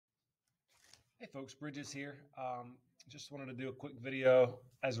Hey folks, Bridges here. Just wanted to do a quick video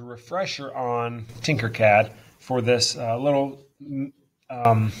as a refresher on TinkerCAD for this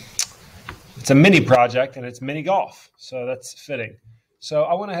it's a mini project and it's mini golf, so that's fitting. So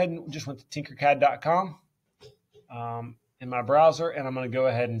I went ahead and just went to tinkercad.com in my browser, and I'm going to go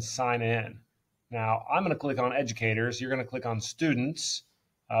ahead and sign in. Now I'm going to click on educators, you're going to click on students,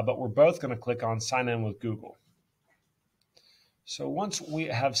 but we're both going to click on sign in with Google. So once we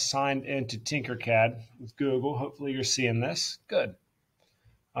have signed into TinkerCAD with Google, hopefully you're seeing this. Good.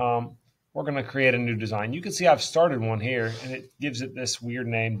 We're going to create a new design. You can see I've started one here, and it gives it this weird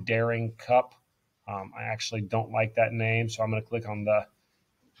name, Daring Cup. I actually don't like that name, so I'm going to click on the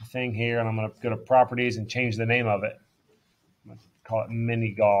thing here, and I'm going to go to Properties and change the name of it. I'm going to call it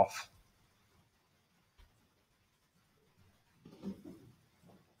Mini Golf.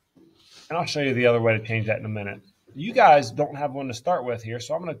 And I'll show you the other way to change that in a minute. You guys don't have one to start with here,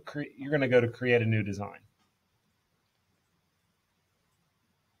 so you're going to go to create a new design.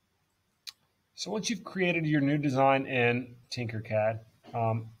 So once you've created your new design in TinkerCAD,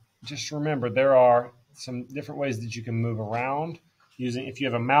 just remember there are some different ways that you can move around. If you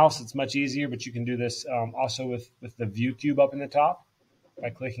have a mouse, it's much easier, but you can do this also with the view cube up in the top by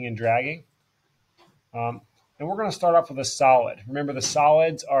clicking and dragging. And we're going to start off with a solid. Remember, the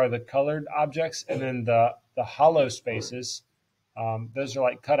solids are the colored objects, and then the hollow spaces, those are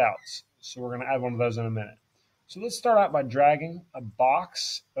like cutouts. So we're going to add one of those in a minute. So let's start out by dragging a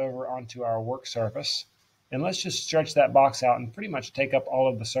box over onto our work surface. And let's just stretch that box out and pretty much take up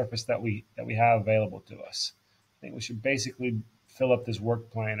all of the surface that we have available to us. I think we should basically fill up this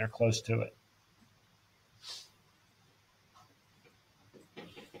work plane or close to it.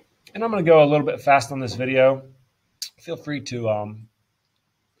 And I'm going to go a little bit fast on this video. Feel free to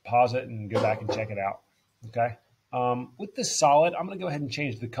pause it and go back and check it out. Okay. With this solid, I'm going to go ahead and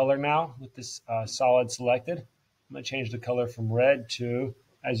change the color now. With this solid selected, I'm going to change the color from red to,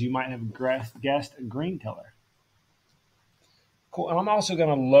 as you might have guessed, a green color. Cool. And I'm also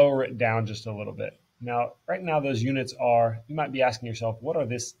going to lower it down just a little bit. Now, right now, those units are, you might be asking yourself, what are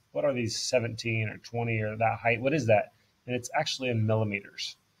these 17 or 20 or that height? What is that? And it's actually in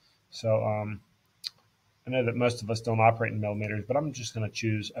millimeters. So I know that most of us don't operate in millimeters, but I'm just going to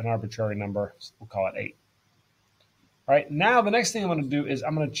choose an arbitrary number. We'll call it 8. All right, now the next thing I'm going to do is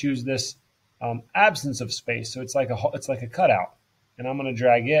I'm going to choose this absence of space. So it's like a cutout, and I'm going to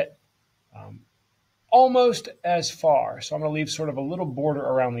drag it almost as far. So I'm going to leave sort of a little border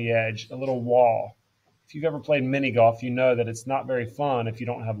around the edge, a little wall. If you've ever played mini golf, you know that it's not very fun if you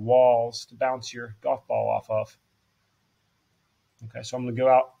don't have walls to bounce your golf ball off of. Okay, so I'm going to go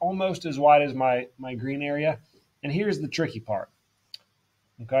out almost as wide as my green area. And here's the tricky part.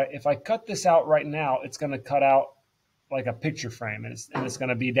 Okay, if I cut this out right now, it's going to cut out like a picture frame, and it's going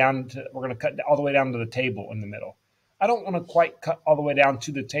to be down to, we're going to cut all the way down to the table in the middle. I don't want to quite cut all the way down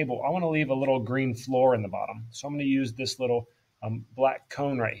to the table. I want to leave a little green floor in the bottom. So I'm going to use this little black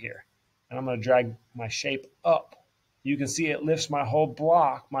cone right here, and I'm going to drag my shape up. You can see it lifts my whole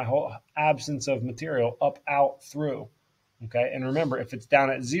block, my whole absence of material up, out, through. Okay, and remember, if it's down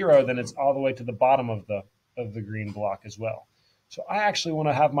at 0, then it's all the way to the bottom of the green block as well. So I actually want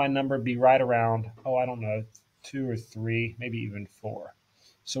to have my number be right around, I don't know, 2 or 3, maybe even 4.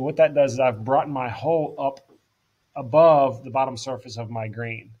 So what that does is I've brought my hole up above the bottom surface of my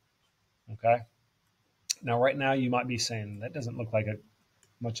green. Okay. Now, right now, you might be saying, that doesn't look like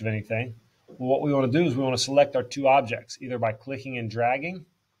much of anything. Well, what we want to do is we want to select our 2 objects, either by clicking and dragging,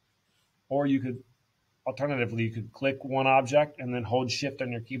 or alternatively, you could click one object and then hold Shift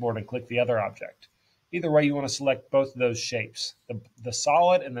on your keyboard and click the other object. Either way, you want to select both of those shapes, the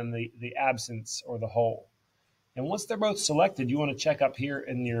solid and then the absence or the hole. And once they're both selected, you want to check up here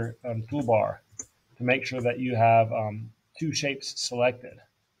in your toolbar to make sure that you have 2 shapes selected.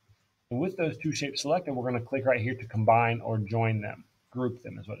 And with those 2 shapes selected, we're going to click right here to combine or join them. Group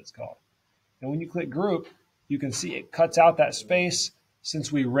them is what it's called. And when you click Group, you can see it cuts out that space.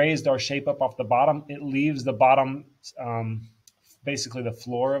 Since we raised our shape up off the bottom, it leaves the bottom, basically the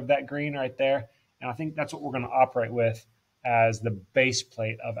floor of that green right there. And I think that's what we're going to operate with as the base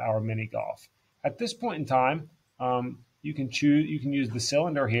plate of our mini golf. At this point in time, you can use the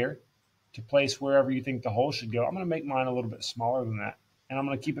cylinder here to place wherever you think the hole should go. I'm going to make mine a little bit smaller than that. And I'm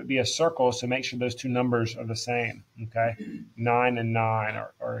going to keep it be a circle, so make sure those 2 numbers are the same. Okay, 9 and 9,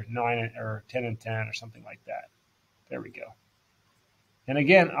 or 9 or 10 and 10, or something like that. There we go. And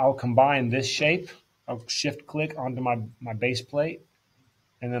again, I'll combine this shape. I'll shift click onto my base plate,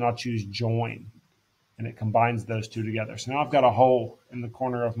 and then I'll choose join, and it combines those 2 together. So now I've got a hole in the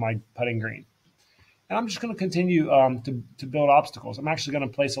corner of my putting green. And I'm just going to continue to build obstacles. I'm actually going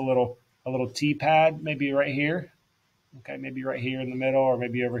to place a little a little T-pad, maybe right here. Okay, maybe right here in the middle or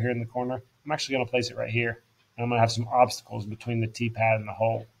maybe over here in the corner. I'm actually going to place it right here. And I'm going to have some obstacles between the T-pad and the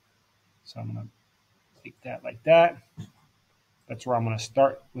hole. So I'm going to make that like that. That's where I'm going to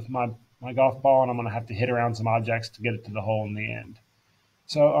start with my golf ball, and I'm going to have to hit around some objects to get it to the hole in the end.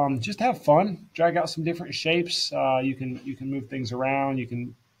 So just have fun. Drag out some different shapes. You can move things around. You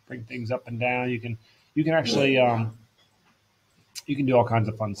can bring things up and down. You can actually you can do all kinds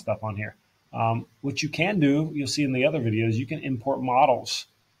of fun stuff on here. What you can do, you'll see in the other videos, you can import models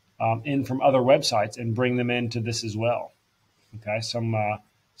in from other websites and bring them into this as well. Okay, some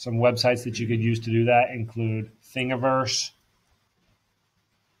websites that you could use to do that include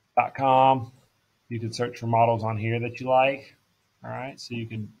Thingiverse.com. You could search for models on here that you like. All right, so you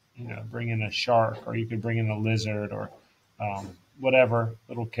could bring in a shark, or you could bring in a lizard, or whatever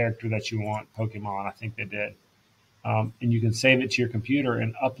little character that you want. Pokemon, I think they did. And you can save it to your computer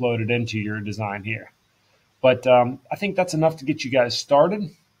and upload it into your design here. But I think that's enough to get you guys started.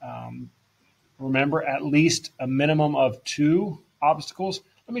 Remember, at least a minimum of 2 obstacles.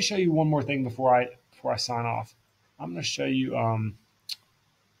 Let me show you one more thing before I sign off. I'm going to show you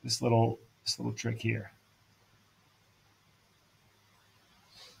this little trick here.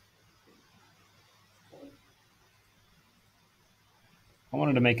 I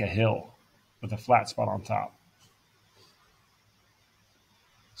wanted to make a hill with a flat spot on top.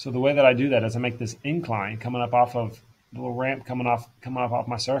 So the way that I do that is I make this incline coming up off of the little ramp coming off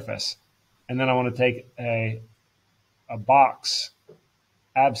my surface. And then I want to take a box,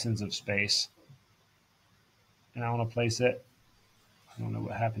 absence of space, and I want to place it. I don't know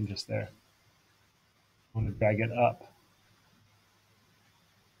what happened just there. I want to drag it up.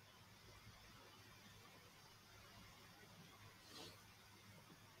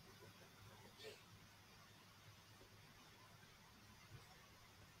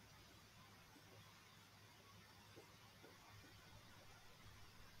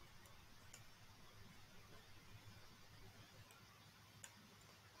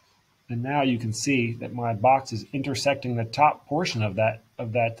 And now you can see that my box is intersecting the top portion of that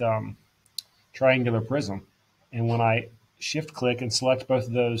triangular prism. And when I shift click and select both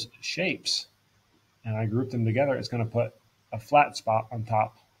of those shapes and I group them together, it's going to put a flat spot on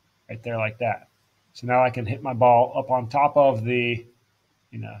top right there like that. So now I can hit my ball up on top of the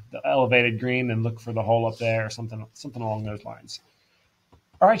elevated green and look for the hole up there, or something along those lines.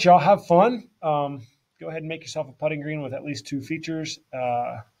 All right, y'all, have fun. Go ahead and make yourself a putting green with at least 2 features,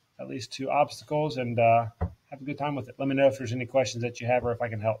 at least 2 obstacles, and have a good time with it. Let me know if there's any questions that you have or if I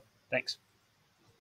can help. Thanks.